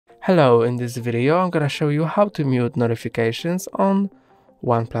Hello, in this video I'm gonna show you how to mute notifications on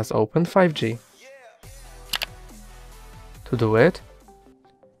OnePlus Open 5G. To do it,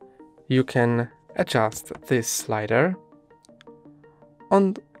 you can adjust this slider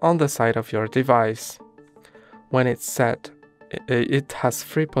on the side of your device. When it's set, it has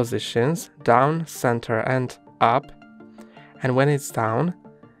 3 positions: down, center and up. And when it's down,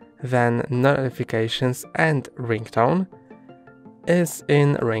 then notifications and ringtone is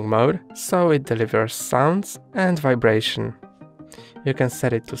in ring mode, so it delivers sounds and vibration. You can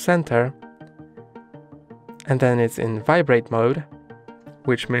set it to center, and then it's in vibrate mode,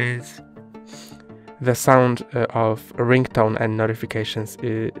 which means the sound of ringtone and notifications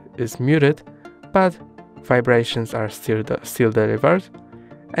is muted, but vibrations are still delivered.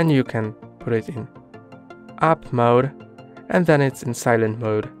 And you can put it in up mode, and then it's in silent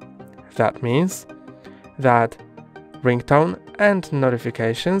mode. That means that ringtone and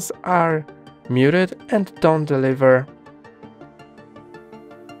notifications are muted and don't deliver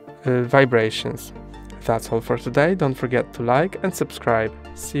vibrations. That's all for today. Don't forget to like and subscribe.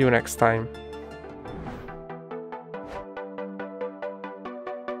 See you next time.